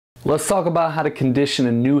Let's talk about how to condition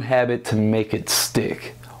a new habit to make it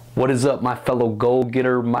stick. What is up, my fellow goal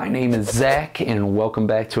getter? My name is Zach and welcome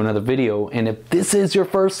back to another video. And if this is your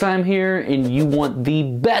first time here and you want the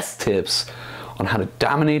best tips on how to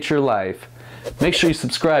dominate your life, make sure you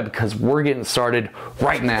subscribe because we're getting started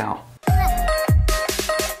right now.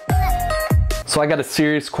 So I got a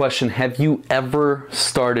serious question. Have you ever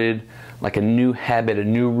started like a new habit, a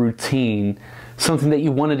new routine, something that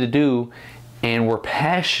you wanted to do and were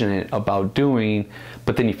passionate about doing,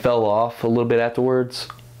 but then you fell off a little bit afterwards?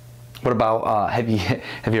 What about, have you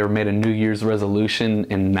ever made a New Year's resolution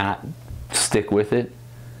and not stick with it?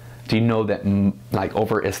 Do you know that I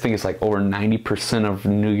think it's like over 90% of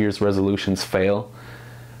New Year's resolutions fail?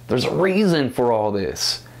 There's a reason for all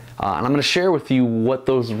this. And I'm going to share with you what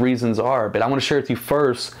those reasons are, but I want to share with you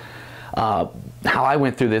first how I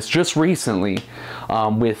went through this just recently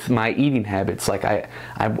with my eating habits. Like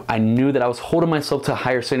I knew that I was holding myself to a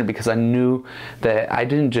higher standard because I knew that I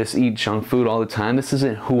didn't just eat junk food all the time. This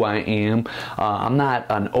isn't who I am. I'm not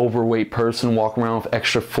an overweight person walking around with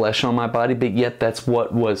extra flesh on my body, but yet that's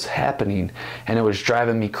what was happening, and it was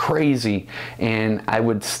driving me crazy. And I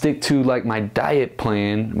would stick to like my diet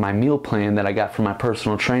plan, my meal plan that I got from my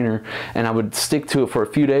personal trainer, and I would stick to it for a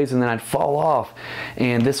few days and then I'd fall off.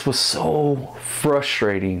 And this was so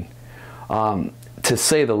frustrating, to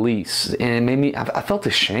say the least, and it made me, I felt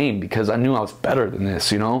ashamed because I knew I was better than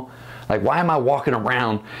this, you know? Like, why am I walking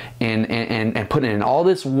around and putting in all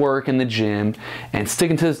this work in the gym and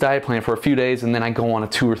sticking to this diet plan for a few days, and then I go on a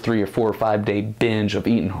 2 or 3 or 4 or 5 day binge of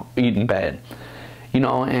eating bad, you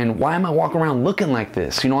know? And why am I walking around looking like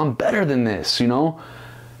this? You know, I'm better than this, you know?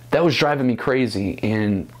 That was driving me crazy,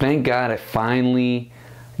 and thank God I finally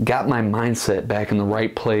got my mindset back in the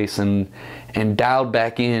right place and dialed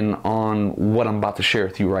back in on what I'm about to share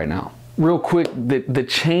with you right now. Real quick, the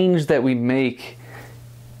change that we make,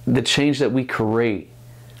 the change that we create,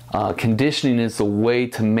 conditioning is the way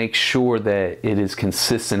to make sure that it is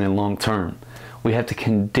consistent and long term. We have to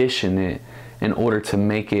condition it in order to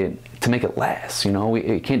make it last. You know,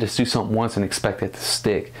 we can't just do something once and expect it to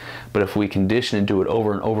stick. But if we condition and do it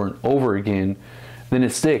over and over and over again, then it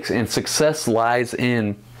sticks. And success lies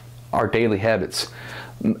in our daily habits.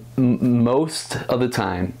 Most of the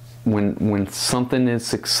time, when something is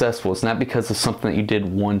successful, it's not because of something that you did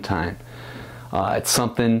one time. It's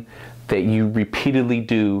something that you repeatedly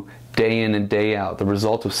do day in and day out. The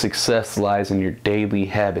result of success lies in your daily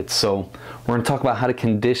habits. So we're going to talk about how to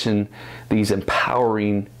condition these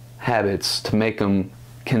empowering habits to make them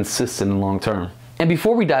consistent and long term. And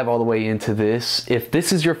before we dive all the way into this, if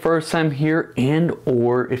this is your first time here and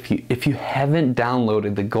or if you haven't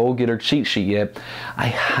downloaded the Goal Getter cheat sheet yet, I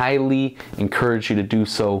highly encourage you to do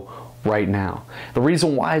so right now. The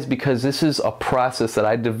reason why is because this is a process that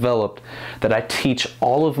I developed that I teach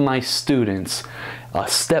all of my students, a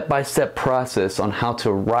step-by-step process on how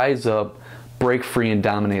to rise up, break free, and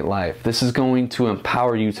dominate life. This is going to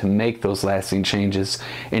empower you to make those lasting changes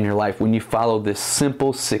in your life when you follow this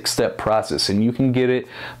simple 6-step process, and you can get it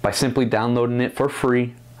by simply downloading it for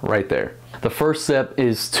free right there. The first step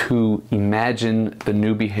is to imagine the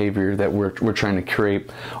new behavior that we're trying to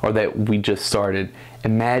create, or that we just started.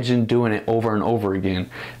 Imagine doing it over and over again.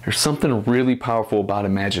 There's something really powerful about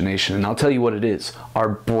imagination, and I'll tell you what it is. Our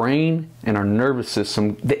brain and our nervous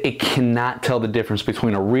system, it cannot tell the difference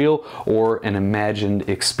between a real or an imagined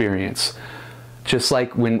experience. Just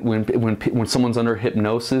like when someone's under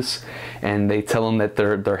hypnosis and they tell them that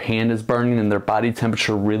their hand is burning and their body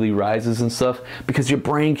temperature really rises and stuff, because your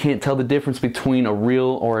brain can't tell the difference between a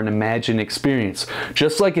real or an imagined experience.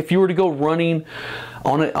 Just like if you were to go running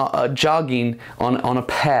on jogging on a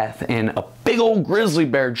path and a big old grizzly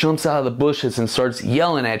bear jumps out of the bushes and starts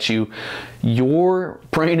yelling at you, your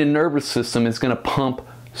brain and nervous system is going to pump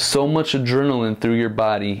so much adrenaline through your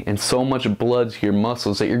body and so much blood to your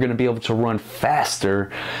muscles that you're going to be able to run faster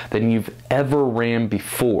than you've ever ran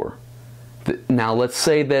before. Now let's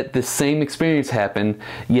say that the same experience happened,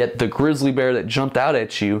 yet the grizzly bear that jumped out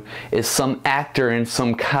at you is some actor in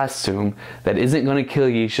some costume that isn't going to kill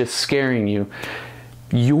you, he's just scaring you.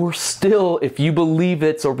 You're still, if you believe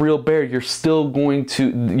it's a real bear, you're still going to,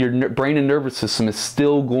 your brain and nervous system is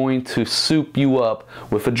still going to soup you up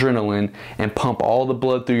with adrenaline and pump all the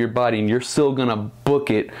blood through your body, and you're still going to book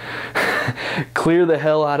it, clear the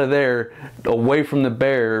hell out of there, away from the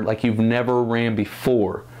bear like you've never ran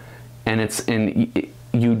before. And it's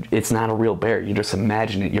not a real bear. You just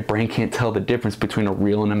imagine it. Your brain can't tell the difference between a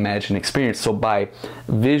real and imagined experience. So by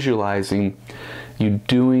visualizing you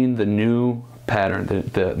doing the new pattern,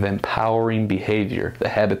 the empowering behavior, the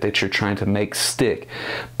habit that you're trying to make stick,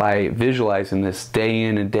 by visualizing this day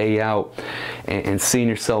in and day out and seeing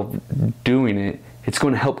yourself doing it, it's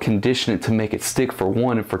going to help condition it to make it stick, for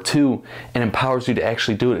one, and for two, it empowers you to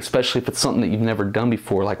actually do it, especially if it's something that you've never done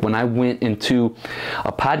before. Like when I went into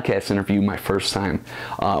a podcast interview my first time,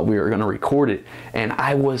 we were going to record it, and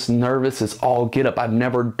I was nervous as all get up. I've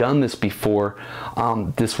never done this before.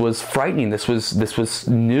 This was frightening. This was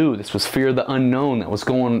new. This was fear of the unknown that was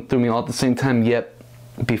going through me all at the same time. Yet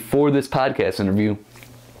before this podcast interview,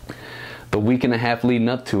 the week and a half leading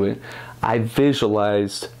up to it, I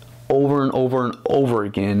visualized over and over and over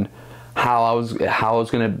again how I was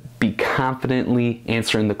going to be confidently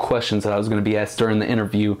answering the questions that I was going to be asked during the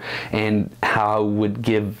interview, and how I would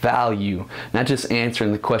give value, not just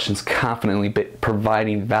answering the questions confidently, but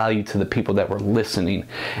providing value to the people that were listening.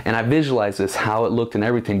 And I visualized this, how it looked and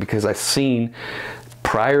everything, because I've seen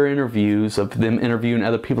prior interviews of them interviewing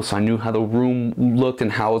other people, so I knew how the room looked and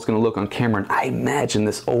how it was going to look on camera, and I imagined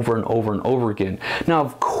this over and over and over again. Now,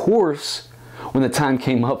 of course, when the time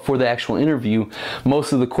came up for the actual interview,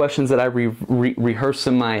 most of the questions that I rehearsed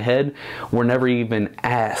in my head were never even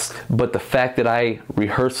asked. But the fact that I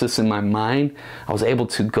rehearsed this in my mind, I was able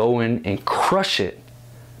to go in and crush it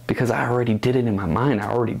because I already did it in my mind.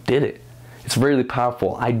 I already did it. It's really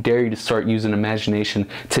powerful. I dare you to start using imagination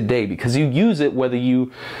today, because you use it whether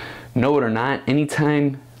you know it or not.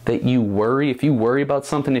 Anytime that you worry, if you worry about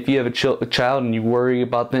something, if you have a child and you worry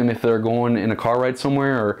about them if they're going in a car ride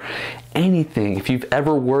somewhere or anything, if you've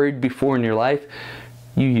ever worried before in your life,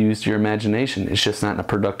 you used your imagination. It's just not in a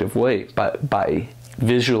productive way. But by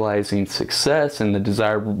visualizing success and the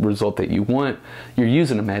desired result that you want, you're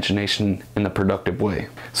using imagination in a productive way.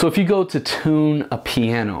 So if you go to tune a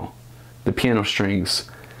piano, the piano strings,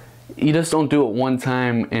 you just don't do it one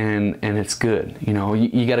time and it's good. You know,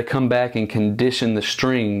 you got to come back and condition the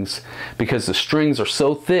strings, because the strings are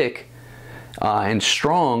so thick and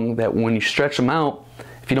strong that when you stretch them out,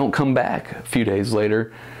 if you don't come back a few days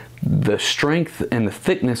later, the strength and the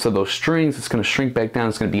thickness of those strings, it's going to shrink back down.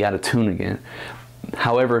 It's going to be out of tune again.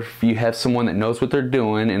 However, if you have someone that knows what they're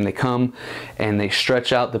doing and they come and they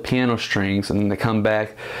stretch out the piano strings and then they come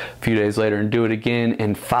back a few days later and do it again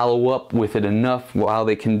and follow up with it enough while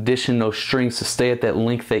they condition those strings to stay at that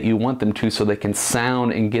length that you want them to, so they can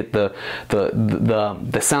sound and get the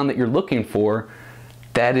sound that you're looking for,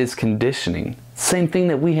 that is conditioning. Same thing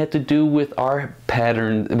that we have to do with our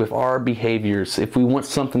pattern, with our behaviors. If we want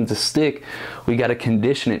something to stick, we got to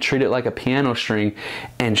condition it, treat it like a piano string,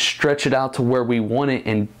 and stretch it out to where we want it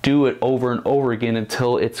and do it over and over again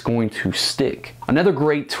until it's going to stick. Another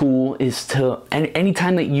great tool is to,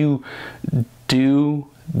 anytime that you do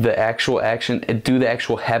the actual action, do the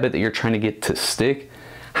actual habit that you're trying to get to stick,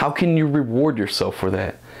 how can you reward yourself for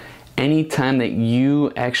that? Anytime that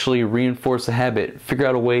you actually reinforce a habit, figure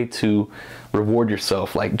out a way to reward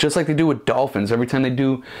yourself. Like just like they do with dolphins, every time they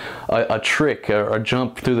do a trick or a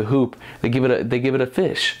jump through the hoop, they give it a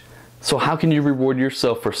fish. So how can you reward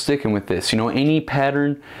yourself for sticking with this? You know, any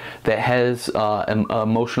pattern that has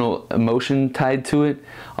emotion tied to it,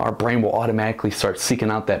 our brain will automatically start seeking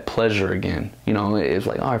out that pleasure again. You know, it's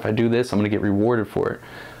like, oh, if I do this, I'm going to get rewarded for it.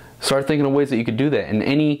 Start thinking of ways that you could do that. And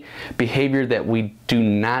any behavior that we do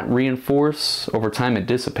not reinforce, over time it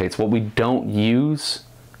dissipates. What we don't use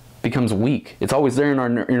becomes weak. It's always there in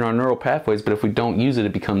our neural pathways, but if we don't use it,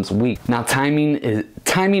 it becomes weak. Now, timing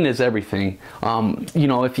is everything. You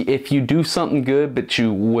know, if you do something good, but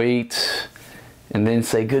you wait and then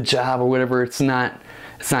say good job or whatever, it's not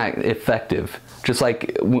effective. Just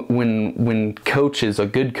like when coaches, a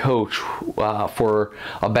good coach for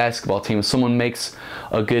a basketball team, if someone makes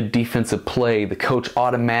a good defensive play, the coach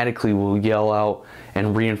automatically will yell out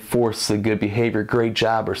and reinforce the good behavior, great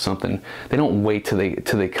job or something. They don't wait till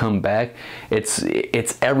they come back. It's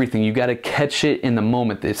everything. You got to catch it in the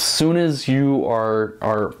moment. As soon as you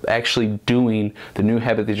are actually doing the new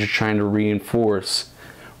habit that you're trying to reinforce,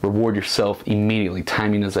 reward yourself immediately.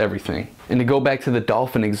 Timing is everything. And to go back to the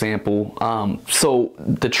dolphin example, so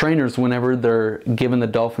the trainers, whenever they're giving the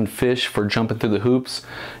dolphin fish for jumping through the hoops,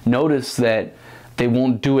 notice that they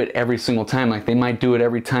won't do it every single time. Like they might do it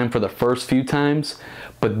every time for the first few times,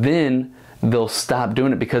 but then they'll stop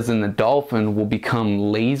doing it because then the dolphin will become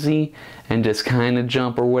lazy and just kind of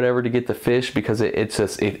jump or whatever to get the fish because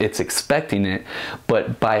it's expecting it.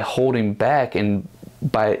 But by holding back and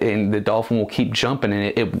the dolphin will keep jumping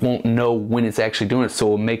and it won't know when it's actually doing it, so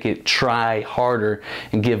it'll make it try harder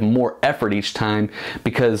and give more effort each time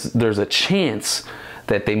because there's a chance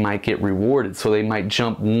that they might get rewarded. So they might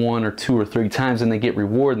jump 1 or 2 or 3 times and they get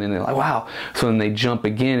rewarded, and then they're like, wow. So then they jump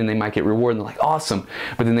again and they might get rewarded, and they're like, awesome.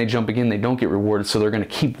 But then they jump again, they don't get rewarded. So they're going to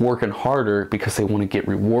keep working harder because they want to get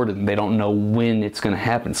rewarded, and they don't know when it's going to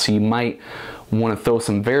happen. So you might want to throw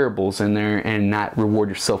some variables in there and not reward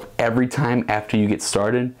yourself every time after you get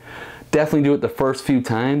started. Definitely do it the first few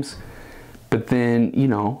times, but then, you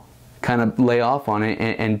know, kind of lay off on it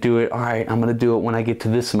and do it. All right, I'm gonna do it when I get to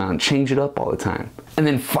this amount. Change it up all the time. And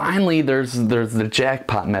then finally, there's the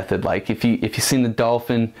jackpot method. Like if you've seen the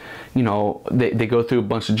dolphin, you know, they go through a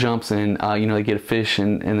bunch of jumps, and you know, they get a fish,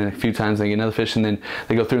 and then a few times they get another fish, and then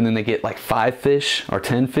they go through and then they get like 5 fish or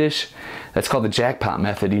 10 fish. That's called the jackpot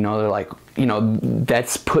method. You know, they're like, you know,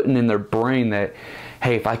 that's putting in their brain that,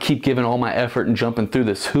 hey, if I keep giving all my effort and jumping through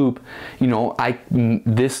this hoop, you know,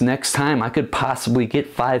 this next time I could possibly get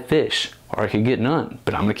 5 fish, or I could get none.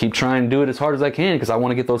 But I'm gonna keep trying to do it as hard as I can because I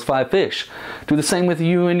want to get those 5 fish. Do the same with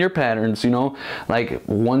you and your patterns, you know. Like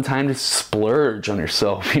one time, just splurge on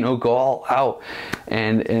yourself, you know, go all out,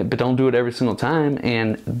 but don't do it every single time.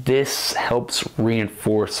 And this helps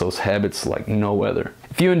reinforce those habits like no other.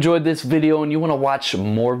 If you enjoyed this video and you want to watch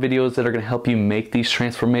more videos that are going to help you make these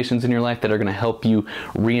transformations in your life, that are going to help you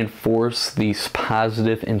reinforce these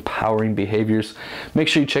positive, empowering behaviors, make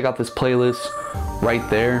sure you check out this playlist right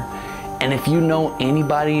there. And if you know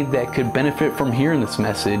anybody that could benefit from hearing this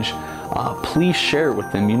message, please share it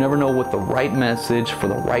with them. You never know what the right message for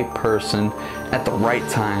the right person at the right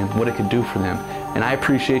time, what it could do for them. And I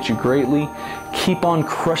appreciate you greatly. Keep on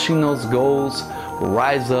crushing those goals.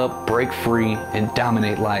 Rise up, break free, and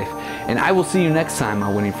dominate life. And I will see you next time,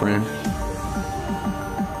 my winning friend.